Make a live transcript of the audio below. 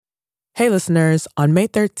Hey listeners, on May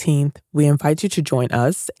 13th, we invite you to join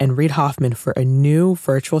us and Reid Hoffman for a new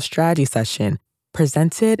virtual strategy session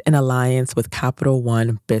presented in alliance with Capital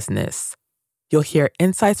One Business. You'll hear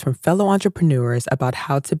insights from fellow entrepreneurs about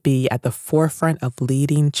how to be at the forefront of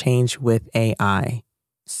leading change with AI.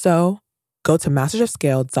 So, go to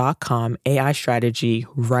mastersofscale.com AI strategy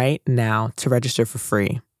right now to register for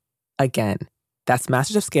free. Again, that's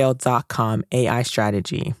mastersofscale.com AI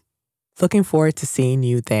strategy. Looking forward to seeing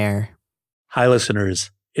you there. Hi,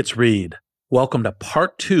 listeners. It's Reid. Welcome to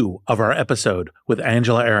part 2 of our episode with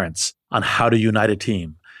Angela Ahrendts on how to unite a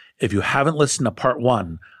team. If you haven't listened to part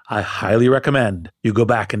 1, I highly recommend you go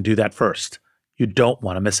back and do that first. You don't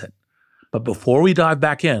want to miss it. But before we dive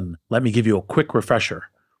back in, let me give you a quick refresher.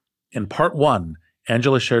 In part 1,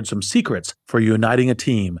 Angela shared some secrets for uniting a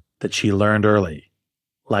team that she learned early,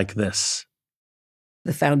 like this.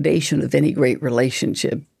 The foundation of any great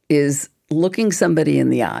relationship is looking somebody in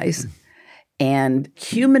the eyes and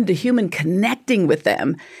human to human connecting with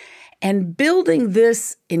them and building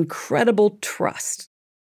this incredible trust.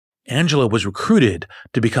 Angela was recruited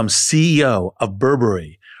to become CEO of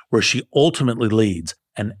Burberry, where she ultimately leads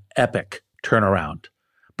an epic turnaround.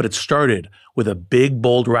 But it started with a big,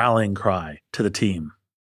 bold rallying cry to the team.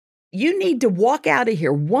 You need to walk out of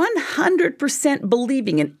here 100%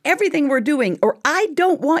 believing in everything we're doing, or I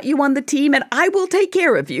don't want you on the team and I will take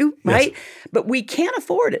care of you, right? Yes. But we can't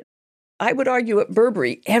afford it. I would argue at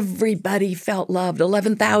Burberry, everybody felt loved,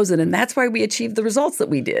 11,000, and that's why we achieved the results that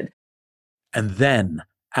we did. And then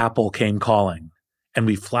Apple came calling, and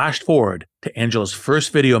we flashed forward to Angela's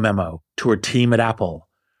first video memo to her team at Apple,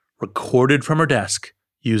 recorded from her desk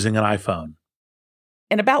using an iPhone.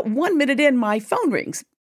 And about 1 minute in, my phone rings.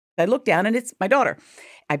 I look down, and it's my daughter.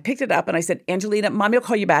 I picked it up, and I said, Angelina, Mommy will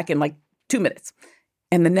call you back in like 2 minutes.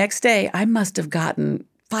 And the next day, I must have gotten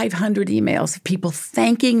 500 emails of people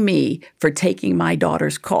thanking me for taking my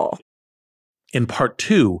daughter's call. In part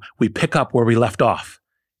 2, we pick up where we left off.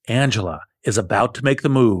 Angela is about to make the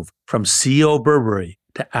move from CEO of Burberry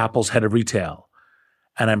to Apple's head of retail.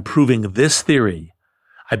 And I'm proving this theory.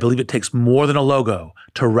 I believe it takes more than a logo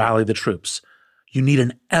to rally the troops. You need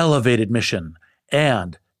an elevated mission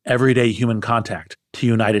and everyday human contact to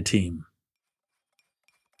unite a team.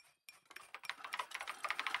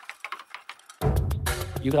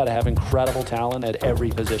 You got to have incredible talent at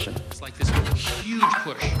every position. It's like this huge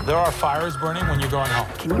push. There are fires burning when you're going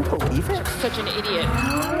home. Can you believe it? Such an idiot.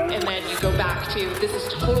 And then you go back to, this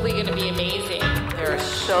is totally going to be amazing. There are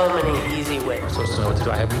so many easy ways. I'm supposed to know what to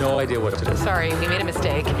do. I have no idea what to do. Sorry, we made a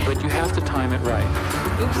mistake. But you have to time it right.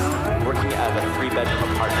 Oops. Working out of a 3-bedroom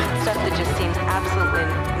apartment. Stuff that just seems absolutely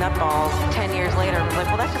nutballs. 10 years later, I was like,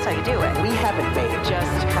 well, that's just how you do it. We haven't made it.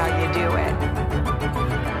 Just how you do it.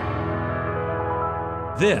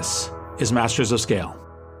 This is Masters of Scale.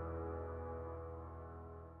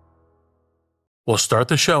 We'll start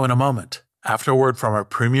the show in a moment after a word from our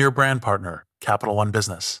premier brand partner, Capital One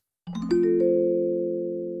Business.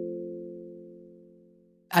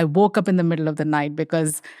 I woke up in the middle of the night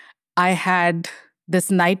because I had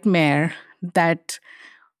this nightmare that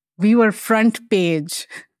we were front page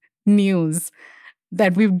news,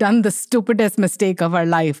 that we've done the stupidest mistake of our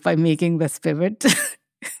life by making this pivot.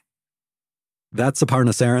 That's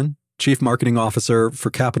Ahrendts Ahrendts, Chief Marketing Officer for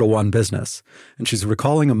Capital One Business, and she's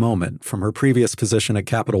recalling a moment from her previous position at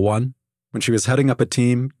Capital One when she was heading up a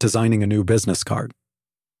team designing a new business card.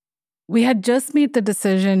 We had just made the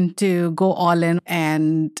decision to go all in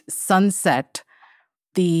and sunset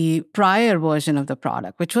the prior version of the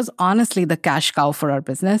product, which was honestly the cash cow for our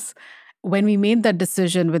business. When we made that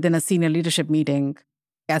decision within a senior leadership meeting,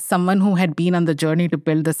 as someone who had been on the journey to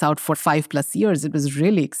build this out for 5+ years, it was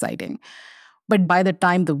really exciting. But by the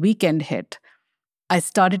time the weekend hit, I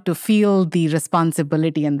started to feel the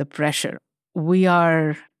responsibility and the pressure. We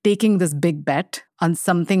are taking this big bet on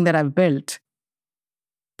something that I've built.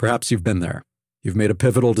 Perhaps you've been there. You've made a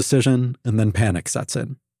pivotal decision, and then panic sets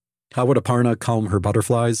in. How would Aparna calm her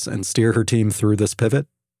butterflies and steer her team through this pivot?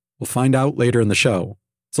 We'll find out later in the show.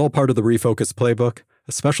 It's all part of the Refocus Playbook,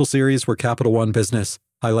 a special series where Capital One Business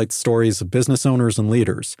highlights stories of business owners and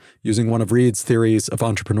leaders using one of Reid's theories of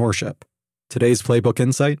entrepreneurship. Today's Playbook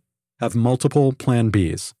Insight: have multiple Plan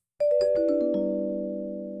Bs.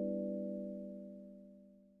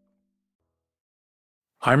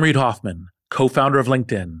 I'm Reid Hoffman, co-founder of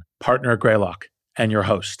LinkedIn, partner at Greylock, and your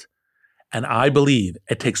host. And I believe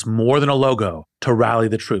it takes more than a logo to rally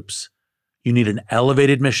the troops. You need an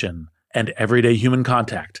elevated mission and everyday human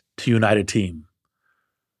contact to unite a team.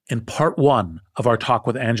 In part 1 of our talk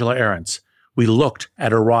with Angela Ahrendts, we looked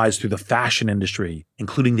at her rise through the fashion industry,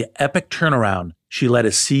 including the epic turnaround she led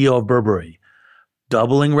as CEO of Burberry.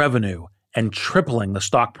 doubling revenue and tripling the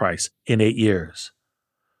stock price in 8 years.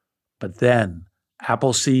 But then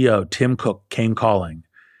Apple CEO Tim Cook came calling.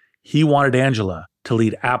 He wanted Angela to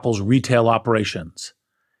lead Apple's retail operations.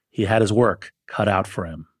 He had his work cut out for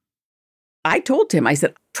him. I told Tim, I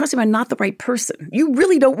said, trust me, I'm not the right person. You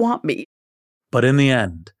really don't want me. But in the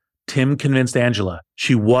end, Tim convinced Angela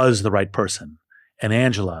she was the right person, and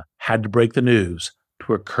Angela had to break the news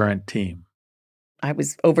to her current team. I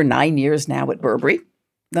was over 9 years now at Burberry.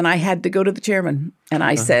 Then I had to go to the chairman, and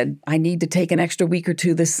I said, I need to take an extra week or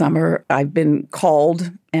two this summer. I've been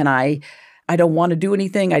called, and I don't want to do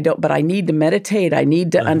anything. But I need to meditate. I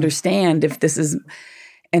need to understand if this is.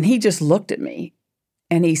 And he just looked at me,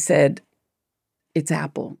 and he said, it's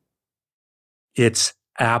Apple. It's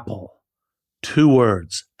Apple. 2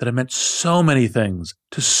 words that have meant so many things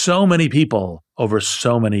to so many people over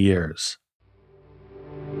so many years.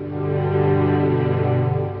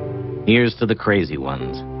 Here's to the crazy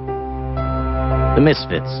ones, the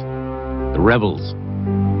misfits, the rebels,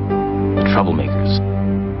 the troublemakers.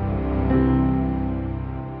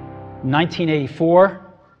 1984,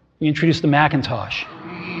 we introduced the Macintosh.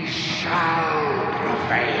 We shall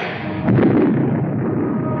prevail.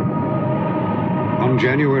 On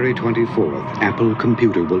January 24th, Apple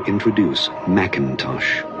Computer will introduce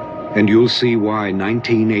Macintosh. And you'll see why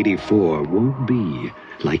 1984 won't be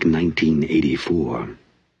like 1984.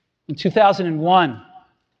 In 2001,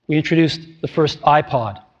 we introduced the first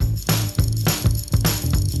iPod.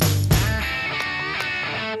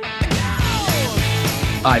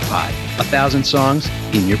 iPod, 1,000 songs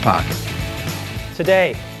in your pocket.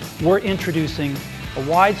 Today, we're introducing a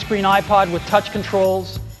widescreen iPod with touch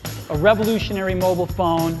controls, a revolutionary mobile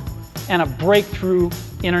phone, and a breakthrough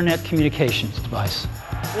internet communications device.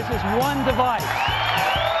 This is one device.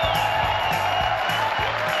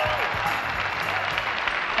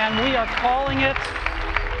 And we are calling it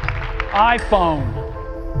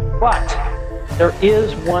iPhone. But there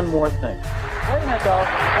is one more thing. Wait a minute, though.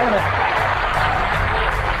 Wait a minute.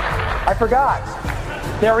 I forgot.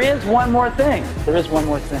 There is one more thing. There is one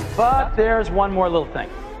more thing. But there's one more little thing.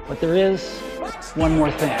 But there is one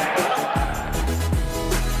more thing.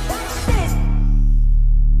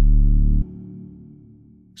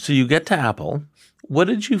 So you get to Apple. What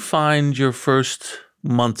did you find your first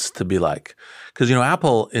months to be like? Because,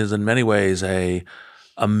 Apple is in many ways a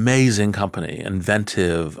amazing company,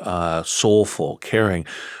 inventive, soulful, caring,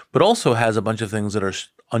 but also has a bunch of things that are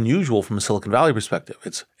unusual from a Silicon Valley perspective.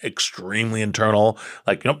 It's extremely internal.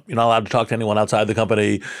 Like, you're not allowed to talk to anyone outside the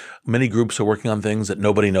company. Many groups are working on things that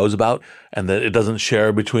nobody knows about and that it doesn't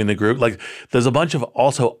share between the group. Like, there's a bunch of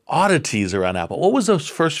also oddities around Apple. What was those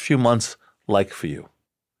first few months like for you?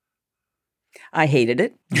 I hated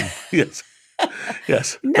it. Yes.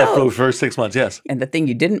 Yes. No. That for the first 6 months, yes. And the thing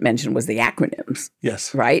you didn't mention was the acronyms.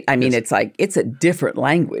 Yes. Right? I mean, Yes. it's like, it's a different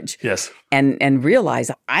language. Yes. And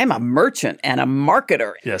realize I'm a merchant and a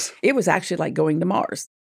marketer. Yes. It was actually like going to Mars.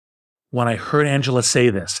 When I heard Angela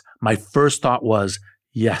say this, my first thought was,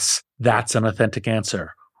 yes, that's an authentic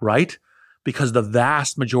answer, right? Because the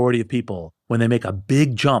vast majority of people, when they make a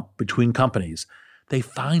big jump between companies, they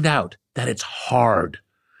find out that it's hard.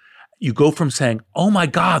 You go from saying, oh my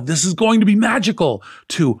God, this is going to be magical,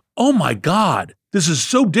 to, oh my God, this is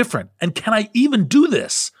so different. And can I even do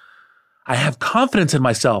this? I have confidence in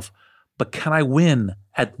myself, but can I win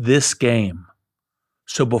at this game?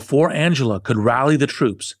 So before Angela could rally the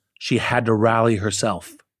troops, she had to rally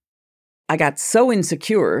herself. I got so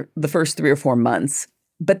insecure the first 3 or 4 months,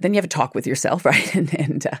 but then you have a talk with yourself, right?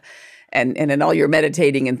 And all your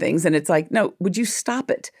meditating and things. And it's like, no, would you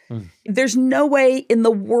stop it? There's no way in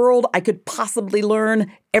the world I could possibly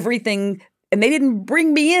learn everything. And they didn't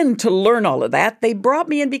bring me in to learn all of that. They brought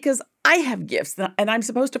me in because I have gifts and I'm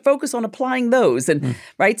supposed to focus on applying those. And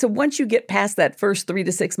right. So once you get past that first 3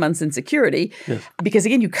 to 6 months insecurity, yes. Because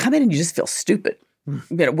again, you come in and you just feel stupid.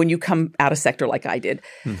 When you come out of sector like I did.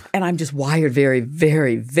 And I'm just wired very,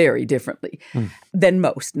 very, very differently than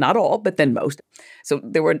most. Not all, but than most. So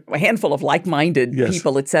there were a handful of like-minded yes.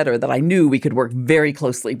 people, et cetera, that I knew we could work very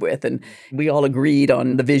closely with. And we all agreed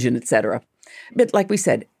on the vision, et cetera. But like we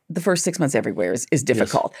said, the first 6 months everywhere is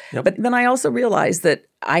difficult. Yes. Yep. But then I also realized that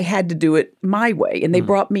I had to do it my way. And they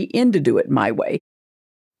brought me in to do it my way.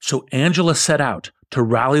 So Angela set out to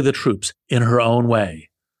rally the troops in her own way.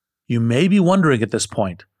 You may be wondering at this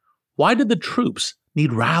point, why did the troops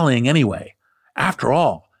need rallying anyway? After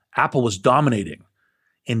all, Apple was dominating.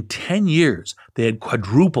 In 10 years, they had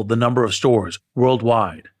quadrupled the number of stores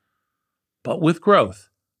worldwide. But with growth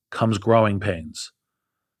comes growing pains.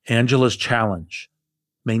 Angela's challenge: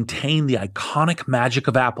 maintain the iconic magic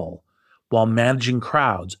of Apple while managing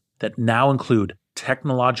crowds that now include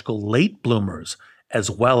technological late bloomers, as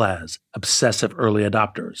well as obsessive early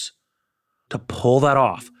adopters. To pull that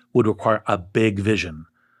off would require a big vision,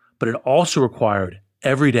 but it also required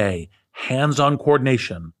everyday, hands-on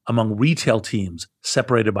coordination among retail teams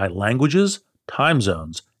separated by languages, time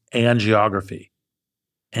zones, and geography.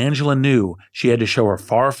 Angela knew she had to show her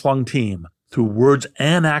far-flung team through words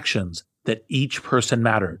and actions that each person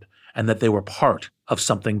mattered and that they were part of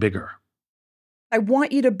something bigger. I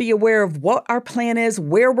want you to be aware of what our plan is,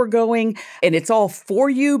 where we're going, and it's all for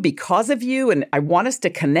you, because of you, and I want us to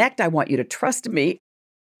connect. I want you to trust me.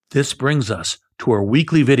 This brings us to our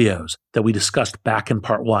weekly videos that we discussed back in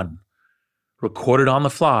part 1. Recorded on the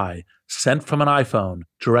fly, sent from an iPhone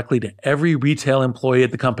directly to every retail employee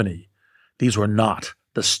at the company. These were not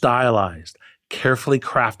the stylized, carefully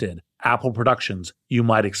crafted Apple productions you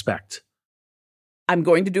might expect. I'm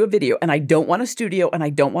going to do a video, and I don't want a studio, and I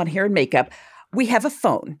don't want hair and makeup. We have a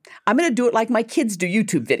phone. I'm going to do it like my kids do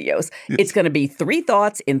YouTube videos. It's going to be 3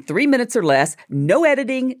 thoughts in 3 minutes or less, no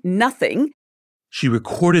editing, nothing. She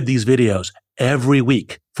recorded these videos every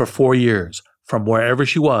week for 4 years from wherever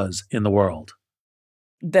she was in the world.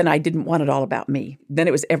 Then I didn't want it all about me. Then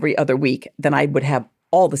it was every other week. Then I would have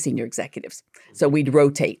all the senior executives. So we'd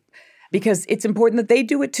rotate because it's important that they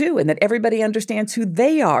do it too and that everybody understands who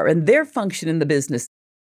they are and their function in the business.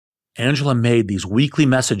 Angela made these weekly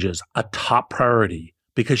messages a top priority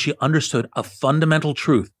because she understood a fundamental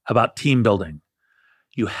truth about team building.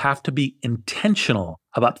 You have to be intentional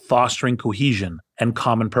about fostering cohesion and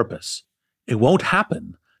common purpose. It won't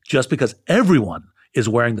happen just because everyone is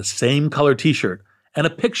wearing the same color t-shirt and a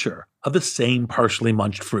picture of the same partially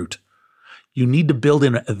munched fruit. You need to build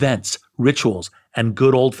in events, rituals, and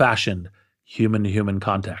good old-fashioned human-to-human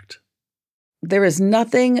contact. There is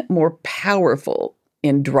nothing more powerful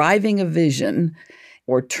in driving a vision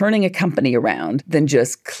or turning a company around than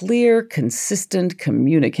just clear, consistent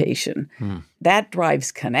communication. That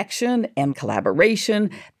drives connection and collaboration.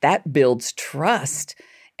 That builds trust.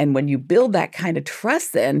 And when you build that kind of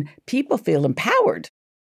trust, then people feel empowered.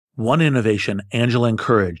 One innovation Angela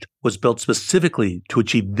encouraged was built specifically to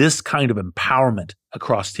achieve this kind of empowerment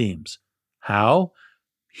across teams. How?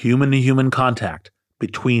 Human-to-human contact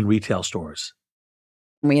between retail stores.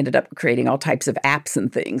 We ended up creating all types of apps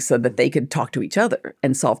and things so that they could talk to each other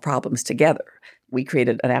and solve problems together. We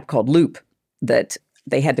created an app called Loop that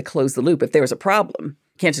they had to close the loop. If there was a problem,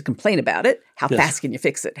 you can't just complain about it. How fast can you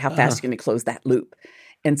fix it? How fast can you close that loop?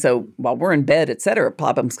 And so while we're in bed, et cetera,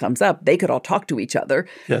 problems comes up, they could all talk to each other.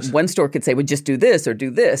 One store could say, well, just do this or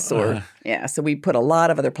do this. So we put a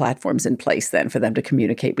lot of other platforms in place then for them to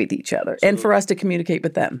communicate with each other and for us to communicate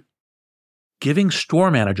with them. Giving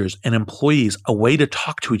store managers and employees a way to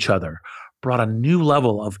talk to each other brought a new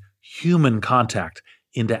level of human contact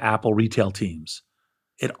into Apple retail teams.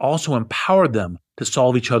 It also empowered them to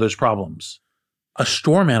solve each other's problems. A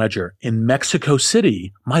store manager in Mexico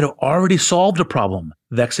City might have already solved a problem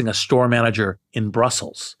vexing a store manager in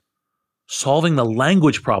Brussels. Solving the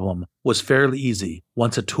language problem was fairly easy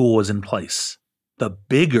once a tool was in place. The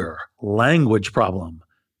bigger language problem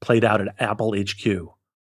played out at Apple HQ.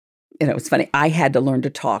 It's funny. I had to learn to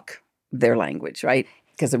talk their language, right?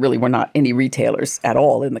 Because there really were not any retailers at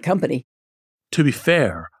all in the company. To be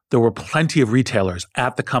fair, there were plenty of retailers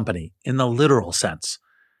at the company in the literal sense.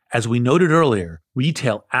 As we noted earlier,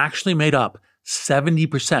 retail actually made up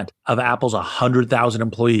 70% of Apple's 100,000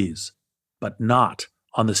 employees, but not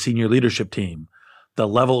on the senior leadership team, the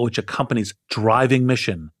level at which a company's driving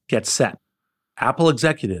mission gets set. Apple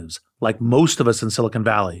executives, like most of us in Silicon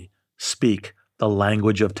Valley, speak the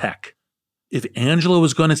language of tech. If Angela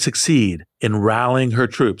was going to succeed in rallying her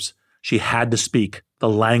troops, she had to speak the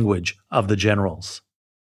language of the generals.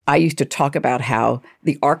 I used to talk about how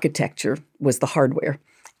the architecture was the hardware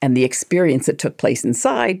and the experience that took place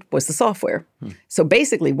inside was the software. So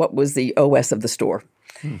basically, what was the OS of the store?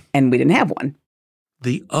 And we didn't have one.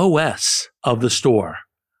 The OS of the store.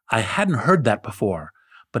 I hadn't heard that before,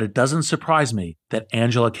 but it doesn't surprise me that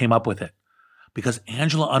Angela came up with it. Because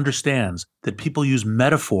Angela understands that people use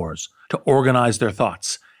metaphors to organize their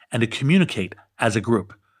thoughts and to communicate as a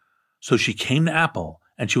group. So she came to Apple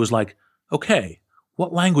and she was like, okay,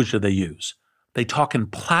 what language do they use? They talk in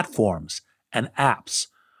platforms and apps.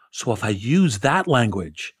 So if I use that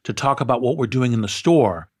language to talk about what we're doing in the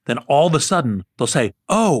store, then all of a sudden they'll say,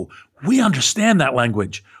 oh, we understand that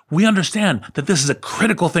language. We understand that this is a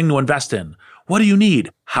critical thing to invest in. What do you need?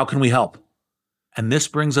 How can we help? And this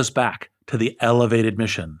brings us back to the elevated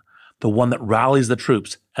mission, the one that rallies the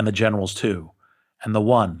troops and the generals too, and the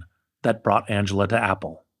one that brought Angela to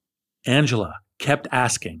Apple. Angela kept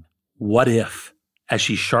asking, what if, as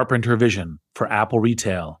she sharpened her vision for Apple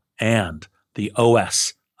retail and the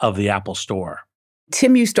OS of the Apple Store.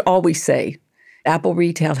 Tim used to always say, Apple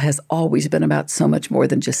retail has always been about so much more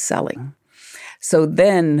than just selling. So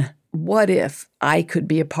then what if I could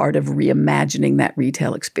be a part of reimagining that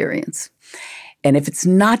retail experience? And if it's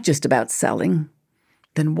not just about selling,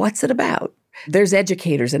 then what's it about? There's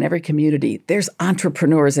educators in every community. There's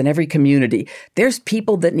entrepreneurs in every community. There's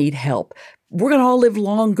people that need help. We're going to all live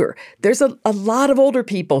longer. There's a lot of older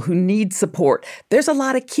people who need support. There's a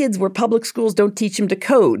lot of kids where public schools don't teach them to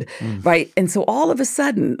code, right? And so all of a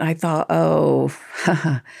sudden I thought, oh,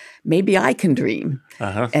 maybe I can dream.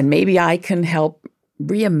 And maybe I can help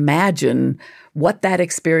reimagine what that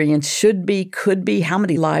experience should be, could be. How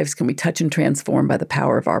many lives can we touch and transform by the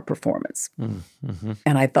power of our performance?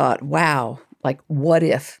 And I thought, wow, like what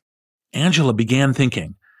if? Angela began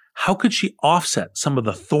thinking, how could she offset some of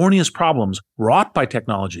the thorniest problems wrought by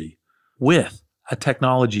technology with a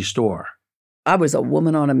technology store? I was a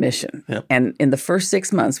woman on a mission. Yep. And in the first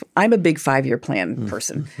 6 months, I'm a big 5-year plan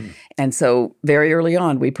person. And so very early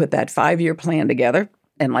on, we put that 5-year plan together.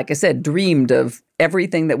 And like I said, dreamed of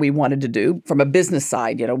everything that we wanted to do from a business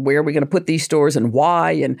side, where are we going to put these stores and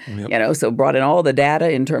why? And, so brought in all the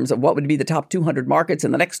data in terms of what would be the top 200 markets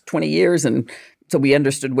in the next 20 years. And so we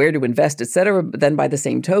understood where to invest, et cetera. But then by the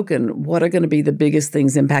same token, what are going to be the biggest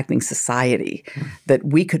things impacting society that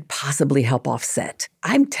we could possibly help offset?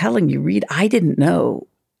 I'm telling you, Reed, I didn't know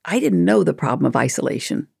the problem of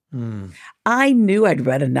isolation. I knew I'd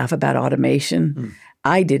read enough about automation.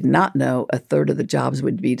 I did not know a third of the jobs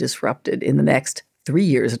would be disrupted in the next 3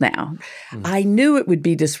 years now. I knew it would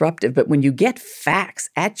be disruptive, but when you get facts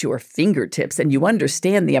at your fingertips and you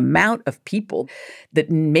understand the amount of people that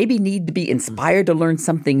maybe need to be inspired to learn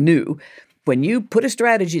something new, when you put a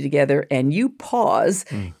strategy together and you pause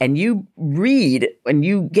and you read and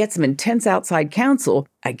you get some intense outside counsel,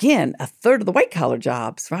 again, a third of the white-collar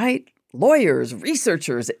jobs, right? Lawyers,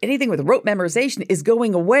 researchers, anything with rote memorization is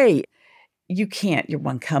going away. You can't. You're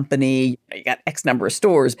one company. You got X number of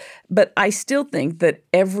stores. But I still think that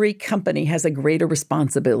every company has a greater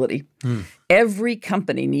responsibility. Every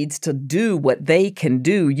company needs to do what they can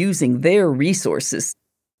do using their resources.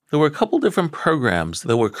 There were a couple different programs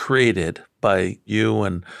that were created by you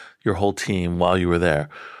and your whole team while you were there.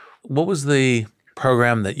 What was the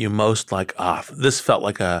program that you most this felt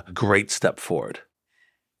like a great step forward?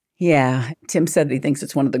 Yeah, Tim said he thinks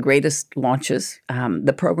it's one of the greatest launches.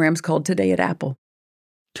 The program's called Today at Apple.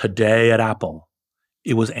 Today at Apple.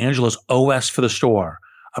 It was Angela's OS for the store,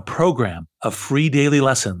 a program of free daily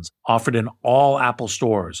lessons offered in all Apple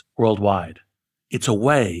stores worldwide. It's a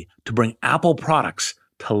way to bring Apple products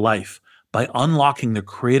to life by unlocking their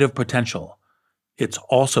creative potential. It's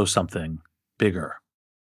also something bigger.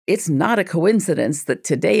 It's not a coincidence that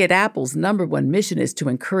Today at Apple's #1 mission is to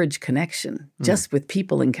encourage connection just with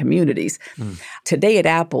people and communities. Today at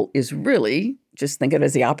Apple is really, just think of it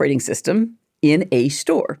as the operating system in a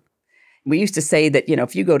store. We used to say that,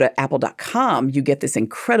 if you go to apple.com, you get this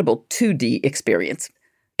incredible 2D experience.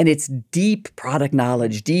 And it's deep product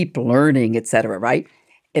knowledge, deep learning, et cetera, right?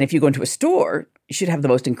 And if you go into a store, you should have the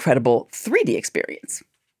most incredible 3D experience.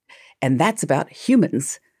 And that's about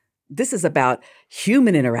humans. This is about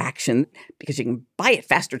human interaction because you can buy it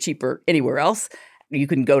faster, cheaper anywhere else. You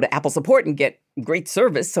can go to Apple support and get great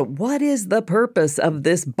service. So what is the purpose of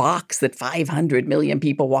this box that 500 million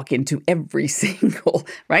people walk into every single,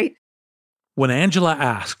 right? When Angela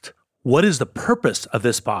asked, what is the purpose of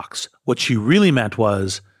this box? What she really meant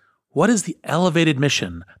was, what is the elevated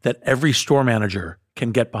mission that every store manager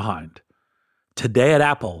can get behind? Today at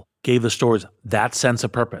Apple gave the stores that sense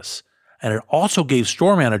of purpose. And it also gave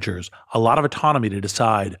store managers a lot of autonomy to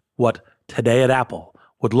decide what Today at Apple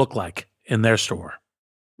would look like in their store.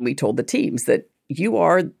 We told the teams that you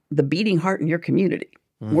are the beating heart in your community.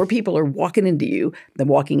 More people are walking into you than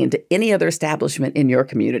walking into any other establishment in your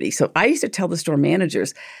community. So I used to tell the store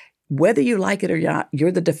managers, whether you like it or not,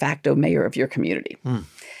 you're the de facto mayor of your community.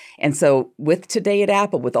 And so with Today at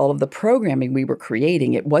Apple, with all of the programming we were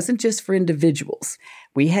creating, it wasn't just for individuals.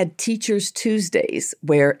 We had Teachers Tuesdays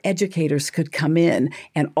where educators could come in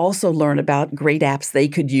and also learn about great apps they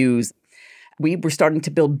could use. We were starting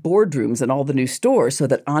to build boardrooms in all the new stores so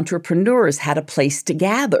that entrepreneurs had a place to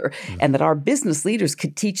gather and that our business leaders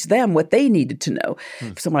could teach them what they needed to know.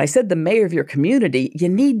 So when I said the mayor of your community, you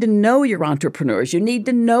need to know your entrepreneurs, you need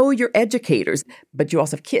to know your educators, but you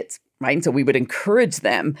also have kids, right? And so we would encourage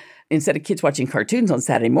them, instead of kids watching cartoons on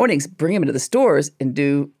Saturday mornings, bring them into the stores and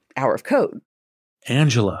do Hour of Code.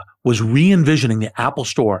 Angela was re-envisioning the Apple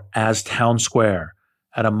Store as town square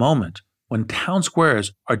at a moment when town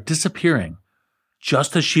squares are disappearing,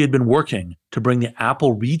 just as she had been working to bring the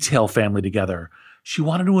Apple retail family together She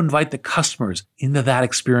wanted to invite the customers into that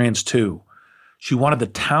experience too. She wanted the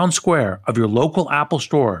town square of your local Apple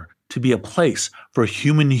store to be a place for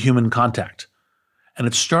human-to-human contact. And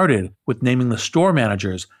it started with naming the store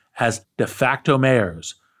managers as de facto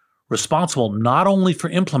mayors, responsible not only for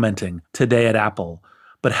implementing Today at Apple,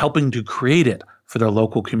 but helping to create it for their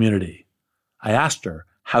local community. I asked her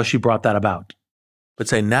how she brought that about. But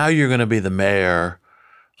say now you're going to be the mayor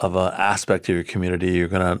of an aspect of your community. You're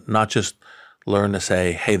going to not just learn to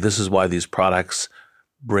say, hey, this is why these products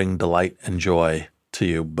bring delight and joy to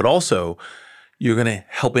you, but also you're going to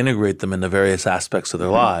help integrate them into various aspects of their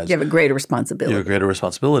lives. You have a greater responsibility. You have a greater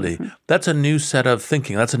responsibility. Mm-hmm. That's a new set of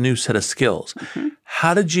thinking. That's a new set of skills. Mm-hmm.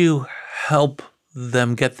 How did you help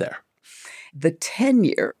them get there? The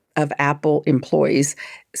tenure of Apple employees,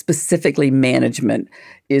 specifically management,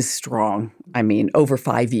 is strong. I mean, over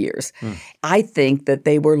 5 years. I think that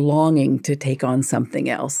they were longing to take on something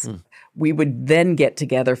else. We would then get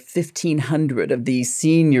together 1,500 of these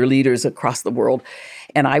senior leaders across the world,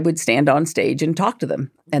 and I would stand on stage and talk to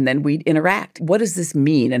them, and then we'd interact. What does this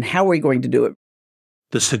mean, and how are we going to do it?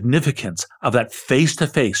 The significance of that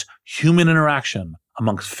face-to-face human interaction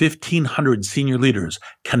amongst 1,500 senior leaders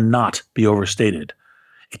cannot be overstated.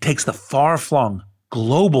 It takes the far-flung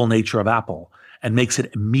global nature of Apple and makes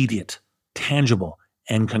it immediate, tangible,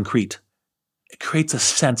 and concrete. It creates a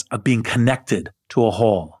sense of being connected to a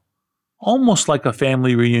whole, almost like a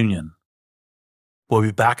family reunion. We'll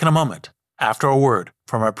be back in a moment after a word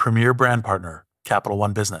from our premier brand partner, Capital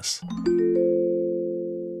One Business.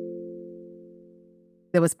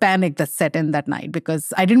 There was panic that set in that night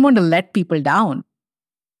because I didn't want to let people down.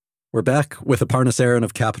 We're back with Ahrendts Ahrendts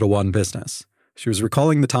of Capital One Business. She was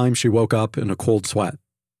recalling the time she woke up in a cold sweat,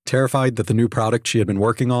 terrified that the new product she had been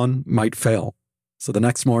working on might fail. So the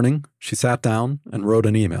next morning, she sat down and wrote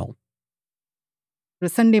an email. It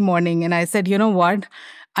was Sunday morning, and I said, you know what?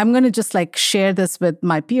 I'm going to just share this with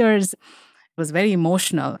my peers. It was very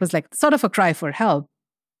emotional. It was sort of a cry for help.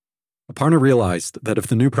 Aparna realized that if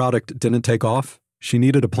the new product didn't take off, she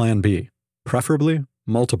needed a plan B, preferably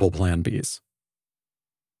multiple plan Bs.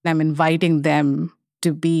 I'm inviting them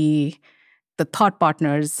to be the thought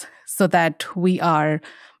partners so that we are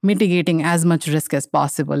mitigating as much risk as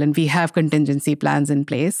possible, and we have contingency plans in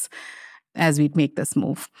place as we make this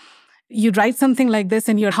move. You write something like this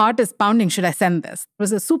and your heart is pounding, should I send this? It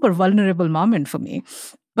was a super vulnerable moment for me.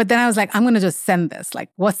 But then I was I'm going to just send this.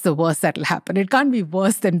 What's the worst that'll happen? It can't be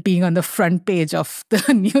worse than being on the front page of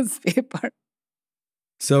the newspaper.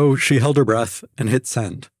 So she held her breath and hit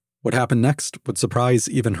send. What happened next would surprise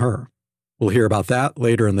even her. We'll hear about that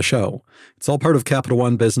later in the show. It's all part of Capital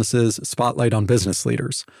One Business's Spotlight on Business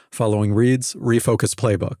Leaders, following Reed's Refocus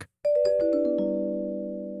Playbook.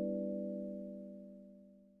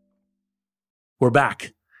 We're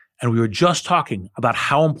back, and we were just talking about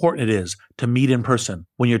how important it is to meet in person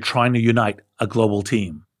when you're trying to unite a global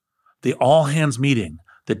team. The all-hands meeting,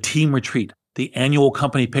 the team retreat, the annual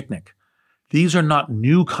company picnic. These are not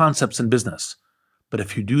new concepts in business, but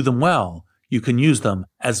if you do them well, you can use them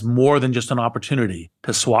as more than just an opportunity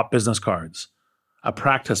to swap business cards. A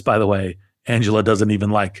practice, by the way, Angela doesn't even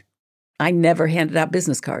like. I never handed out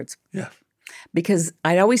business cards. Yeah. Because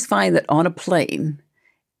I'd always find that on a plane,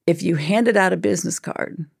 if you handed out a business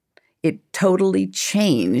card, it totally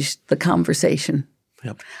changed the conversation.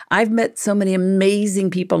 Yep. I've met so many amazing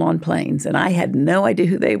people on planes, and I had no idea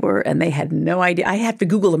who they were, and they had no idea. I have to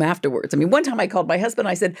Google them afterwards. I mean, one time I called my husband.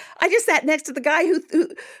 I said, I just sat next to the guy who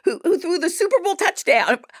threw the Super Bowl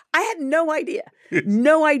touchdown. I had no idea.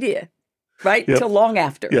 No idea. Right? Yep. Till long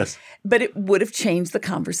after. Yes. But it would have changed the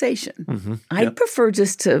conversation. Mm-hmm. I prefer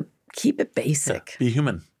just to keep it basic. Yeah. Be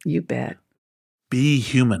human. You bet. Be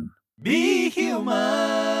human. Be human.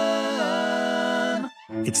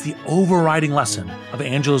 It's the overriding lesson of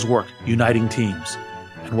Angela's work uniting teams.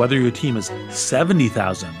 And whether your team is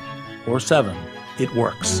 70,000 or 7, it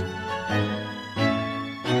works.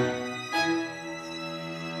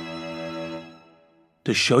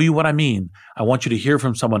 To show you what I mean, I want you to hear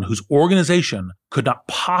from someone whose organization could not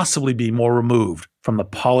possibly be more removed from the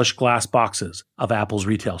polished glass boxes of Apple's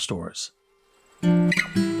retail stores.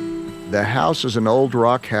 The house is an old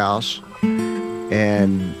rock house,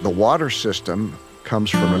 and the water system comes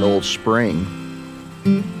from an old spring.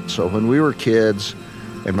 So when we were kids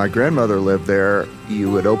and my grandmother lived there, you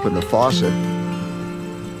would open the faucet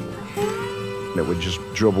and it would just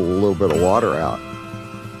dribble a little bit of water out.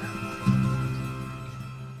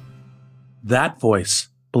 That voice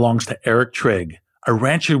belongs to Eric Trigg, a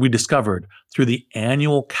rancher we discovered through the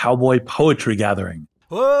annual Cowboy Poetry Gathering.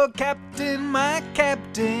 Oh, Captain, my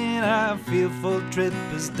Captain, our fearful trip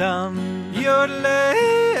is done.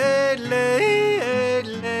 Yodelay, lay,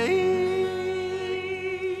 lately.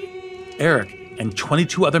 Eric and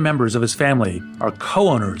 22 other members of his family are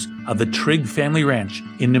co-owners of the Trigg Family Ranch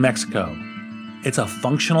in New Mexico. It's a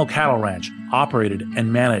functional cattle ranch operated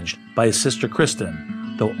and managed by his sister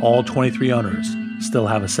Kristen, though all 23 owners still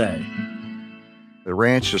have a say. The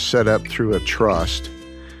ranch is set up through a trust,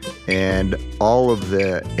 and all of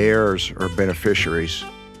the heirs are beneficiaries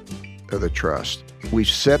of the trust. We've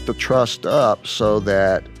set the trust up so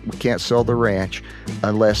that we can't sell the ranch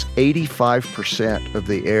unless 85% of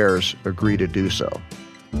the heirs agree to do so.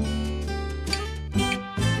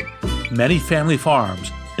 Many family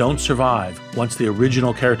farms don't survive once the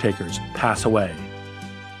original caretakers pass away.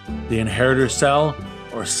 The inheritors sell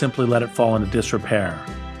or simply let it fall into disrepair.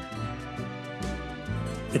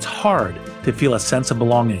 It's hard to feel a sense of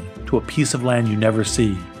belonging to a piece of land you never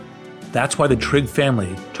see. That's why the Trigg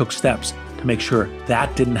family took steps to make sure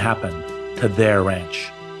that didn't happen to their ranch.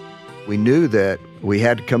 We knew that we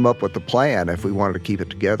had to come up with a plan if we wanted to keep it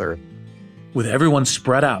together. With everyone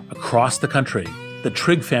spread out across the country, the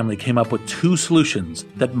Trigg family came up with two solutions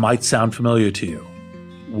that might sound familiar to you.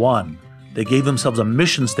 One, they gave themselves a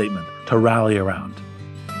mission statement to rally around.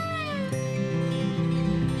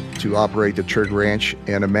 To operate the Trigg Ranch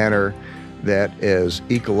in a manner that is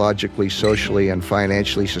ecologically, socially, and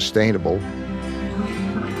financially sustainable,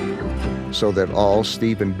 so that all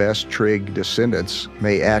Steve and Bess Trigg descendants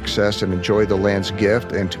may access and enjoy the land's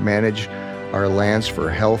gift, and to manage our lands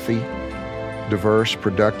for healthy, diverse,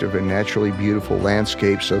 productive, and naturally beautiful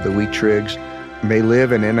landscapes so that we Triggs may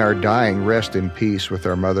live and in our dying rest in peace with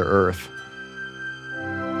our Mother Earth.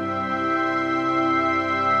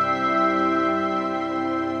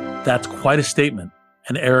 That's quite a statement,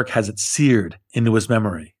 and Eric has it seared into his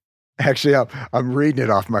memory. Actually, I'm reading it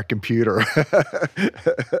off my computer.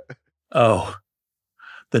 Oh,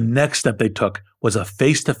 the next step they took was a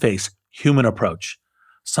face-to-face human approach,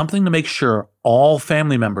 something to make sure all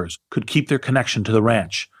family members could keep their connection to the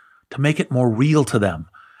ranch, to make it more real to them,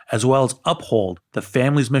 as well as uphold the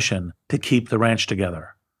family's mission to keep the ranch together.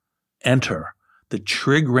 Enter the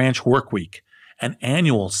Trigg Ranch Work Week, an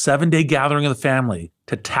annual 7-day gathering of the family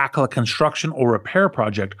to tackle a construction or repair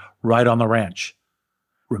project right on the ranch.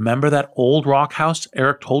 Remember that old rock house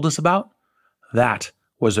Eric told us about? That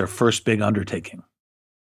was their first big undertaking.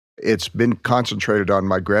 It's been concentrated on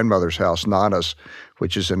my grandmother's house, Nana's,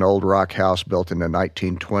 which is an old rock house built in the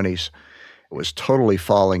 1920s. It was totally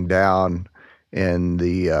falling down in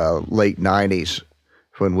the late 90s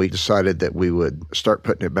when we decided that we would start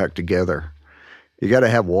putting it back together. You got to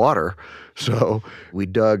have water. So we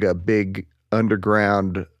dug a big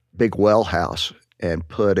underground, big well house and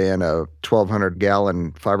put in a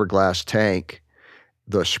 1,200-gallon fiberglass tank.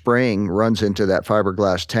 The spring runs into that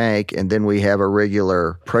fiberglass tank, and then we have a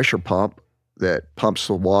regular pressure pump that pumps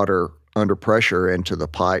the water under pressure into the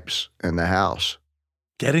pipes in the house.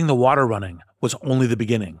 Getting the water running was only the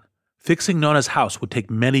beginning. Fixing Nona's house would take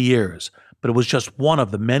many years, but it was just one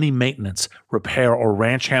of the many maintenance, repair, or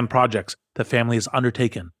ranch hand projects the family has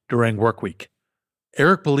undertaken during work week.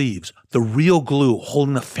 Eric believes the real glue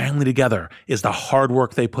holding the family together is the hard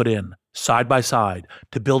work they put in, side by side,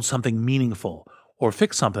 to build something meaningful or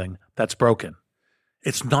fix something that's broken.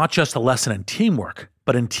 It's not just a lesson in teamwork,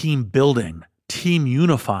 but in team building, team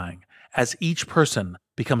unifying, as each person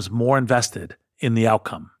becomes more invested in the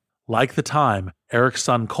outcome. Like the time Eric's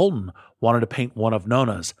son Colton wanted to paint one of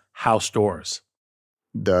Nona's house doors.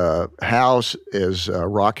 The house is a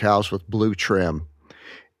rock house with blue trim,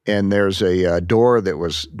 and there's a door that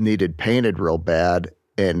was needed painted real bad,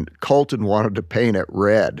 and Colton wanted to paint it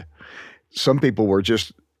red. Some people were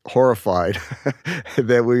just horrified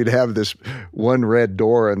that we'd have this one red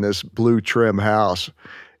door in this blue trim house.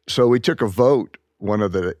 So we took a vote one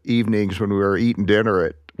of the evenings when we were eating dinner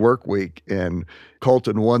at work week, and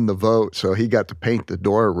Colton won the vote, so he got to paint the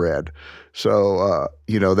door red. So,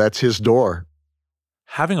 that's his door.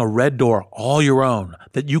 Having a red door all your own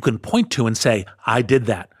that you can point to and say, I did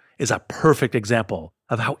that, is a perfect example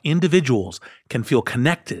of how individuals can feel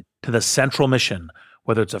connected to the central mission,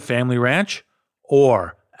 whether it's a family ranch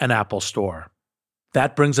or an Apple store.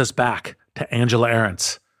 That brings us back to Angela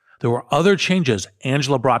Ahrendts. There were other changes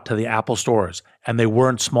Angela brought to the Apple stores, and they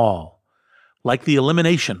weren't small, like the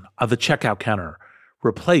elimination of the checkout counter,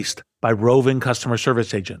 replaced by roving customer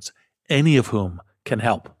service agents, any of whom can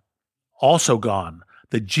help. Also gone,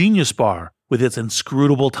 the Genius Bar with its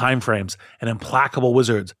inscrutable timeframes and implacable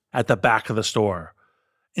wizards at the back of the store.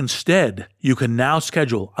 Instead, you can now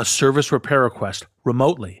schedule a service repair request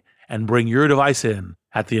remotely and bring your device in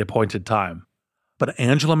at the appointed time. But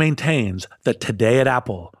Angela maintains that today at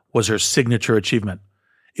Apple was her signature achievement.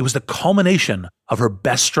 It was the culmination of her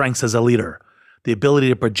best strengths as a leader, the ability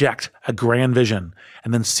to project a grand vision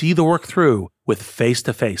and then see the work through with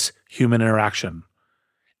face-to-face human interaction.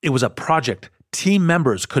 It was a project team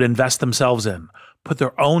members could invest themselves in, put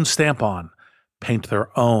their own stamp on, paint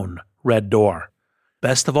their own red door.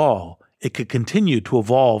 Best of all, it could continue to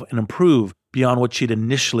evolve and improve beyond what she'd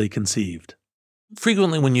initially conceived.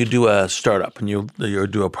 Frequently when you do a startup and you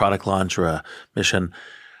do a product launch or a mission,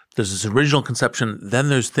 there's this original conception, then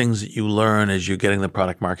there's things that you learn as you're getting the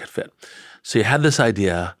product market fit. So you had this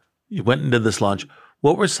idea, you went and did this launch.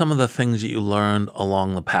 What were some of the things that you learned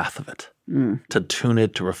along the path of it to tune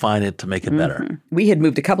it, to refine it, to make it better? We had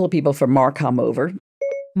moved a couple of people from Marcom over.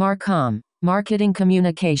 Marcom, Marketing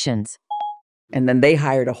Communications. And then they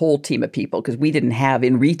hired a whole team of people because we didn't have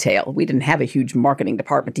in retail, we didn't have a huge marketing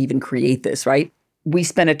department to even create this, right? We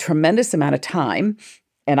spent a tremendous amount of time,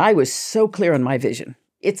 and I was so clear on my vision.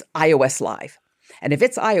 It's iOS Live. And if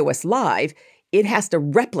it's iOS Live, it has to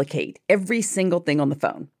replicate every single thing on the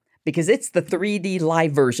phone because it's the 3D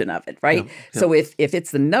live version of it, right? Yeah. So if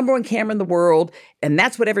it's the number one camera in the world, and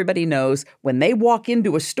that's what everybody knows, when they walk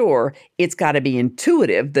into a store, it's got to be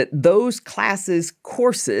intuitive that those classes,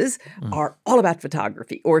 courses are all about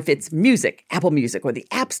photography. Or if it's music, Apple Music, or the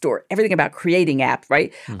App Store, everything about creating apps,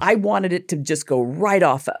 right? I wanted it to just go right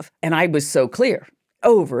off of. And I was so clear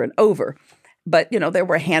over and over. But, there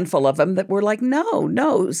were a handful of them that were like,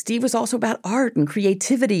 no, Steve was also about art and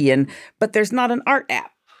creativity, but there's not an art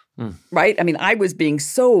app, right? I mean, I was being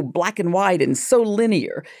so black and white and so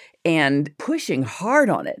linear and pushing hard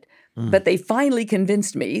on it. But they finally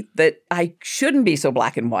convinced me that I shouldn't be so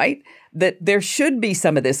black and white, that there should be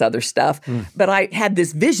some of this other stuff. But I had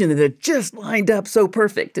this vision that it just lined up so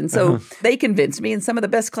perfect. And so they convinced me, and some of the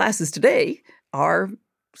best classes today are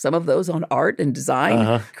some of those on art and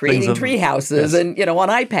design, creating tree houses and, on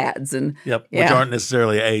iPads. And which aren't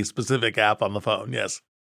necessarily a specific app on the phone, yes.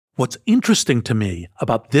 What's interesting to me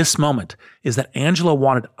about this moment is that Angela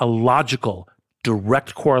wanted a logical,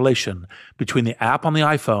 direct correlation between the app on the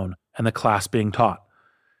iPhone and the class being taught.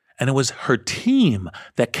 And it was her team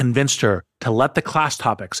that convinced her to let the class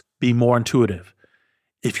topics be more intuitive.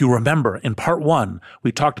 If you remember, in part 1,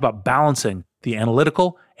 we talked about balancing the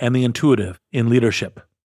analytical and the intuitive in leadership.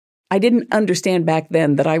 I didn't understand back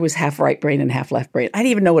then that I was half right brain and half left brain. I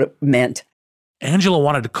didn't even know what it meant. Angela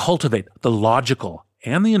wanted to cultivate the logical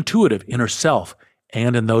and the intuitive in herself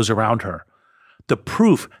and in those around her. The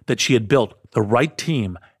proof that she had built the right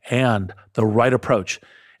team and the right approach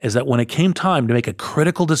is that when it came time to make a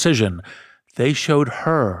critical decision, they showed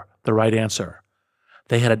her the right answer.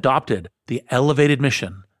 They had adopted the elevated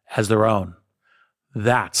mission as their own.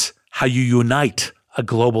 That's how you unite a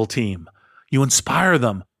global team. You inspire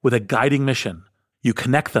them with a guiding mission. You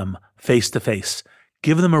connect them face to face.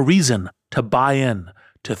 Give them a reason to buy in,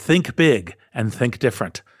 to think big and think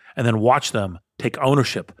different, and then watch them take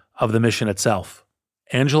ownership of the mission itself.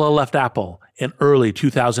 Angela left Apple in early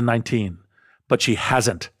 2019, but she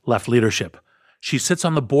hasn't left leadership. She sits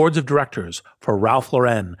on the boards of directors for Ralph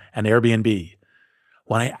Lauren and Airbnb.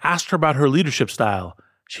 When I asked her about her leadership style,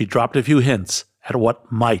 she dropped a few hints at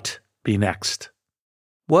what might be next.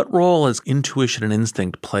 What role has intuition and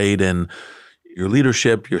instinct played in your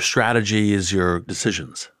leadership, your strategies, your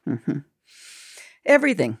decisions?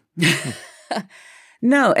 Everything.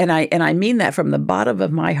 No, and I mean that from the bottom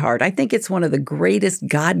of my heart. I think it's one of the greatest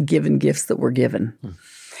God-given gifts that we're given.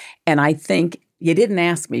 And I think, you didn't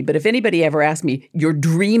ask me, but if anybody ever asked me, your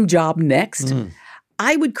dream job next,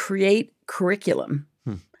 I would create curriculum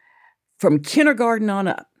from kindergarten on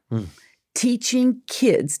up, teaching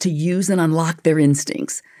kids to use and unlock their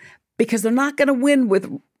instincts, because they're not going to win with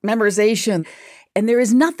memorization. And there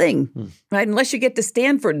is nothing, right? Unless you get to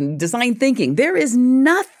Stanford and design thinking, there is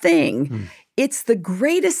nothing. It's the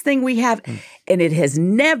greatest thing we have, and it has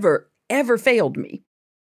never, ever failed me.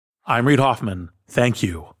 I'm Reid Hoffman. Thank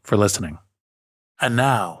you for listening. And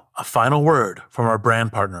now, a final word from our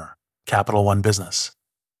brand partner, Capital One Business.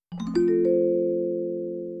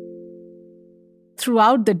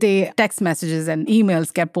 Throughout the day, text messages and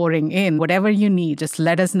emails kept pouring in. Whatever you need, just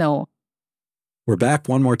let us know. We're back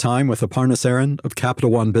one more time with Aparna Saran of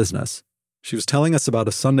Capital One Business. She was telling us about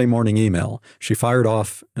a Sunday morning email she fired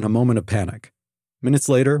off in a moment of panic. Minutes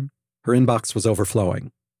later, her inbox was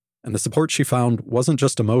overflowing. And the support she found wasn't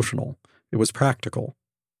just emotional, it was practical.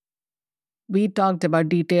 We talked about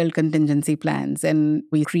detailed contingency plans, and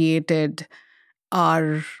we created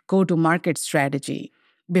our go-to-market strategy.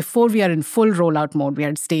 Before we are in full rollout mode, we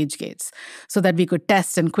had stage gates so that we could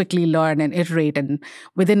test and quickly learn and iterate. And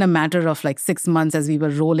within a matter of 6 months, as we were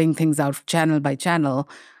rolling things out channel by channel,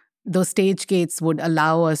 those stage gates would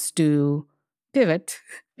allow us to pivot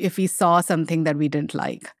if we saw something that we didn't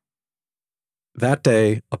like. That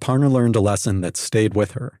day, Aparna learned a lesson that stayed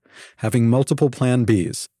with her. Having multiple plan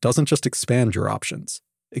Bs doesn't just expand your options.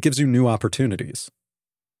 It gives you new opportunities.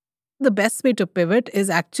 The best way to pivot is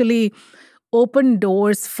actually open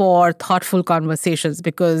doors for thoughtful conversations,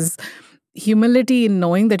 because humility in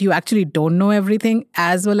knowing that you actually don't know everything,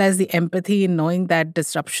 as well as the empathy in knowing that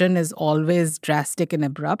disruption is always drastic and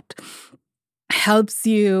abrupt, helps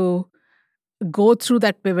you go through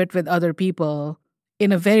that pivot with other people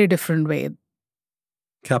in a very different way.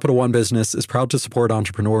 Capital One Business is proud to support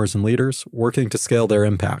entrepreneurs and leaders working to scale their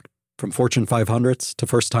impact, from Fortune 500s to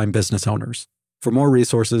first-time business owners. For more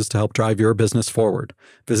resources to help drive your business forward,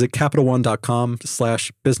 visit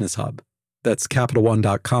CapitalOne.com/businesshub. That's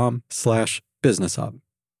CapitalOne.com/businesshub.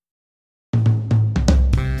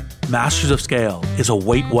 Masters of Scale is a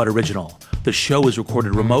Wait What original. The show is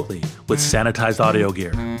recorded remotely with sanitized audio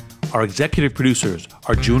gear. Our executive producers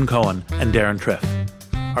are June Cohen and Darren Triff.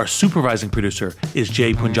 Our supervising producer is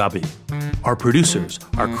Jay Punjabi. Our producers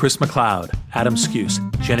are Chris McLeod, Adam Skuse,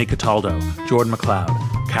 Jenny Cataldo, Jordan McLeod,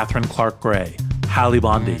 Catherine Clark-Gray, Hallie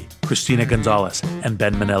Bondi, Christina Gonzalez, and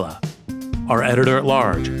Ben Manila. Our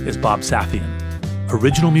editor-at-large is Bob Safian.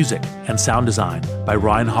 Original music and sound design by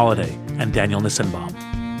Ryan Holiday and Daniel Nissenbaum.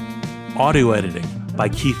 Audio editing by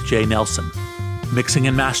Keith J. Nelson. Mixing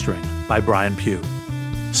and mastering by Brian Pugh.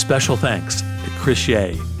 Special thanks to Chris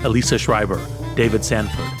Ye, Elisa Schreiber, David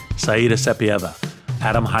Sanford, Saida Sepieva,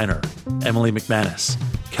 Adam Heiner, Emily McManus,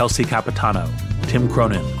 Kelsey Capitano, Tim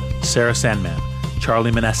Cronin, Sarah Sandman,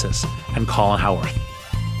 Charlie Manessis, and Colin Howarth.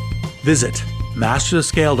 Visit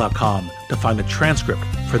mastersofscale.com to find the transcript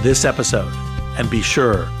for this episode, and be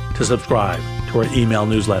sure to subscribe to our email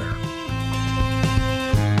newsletter.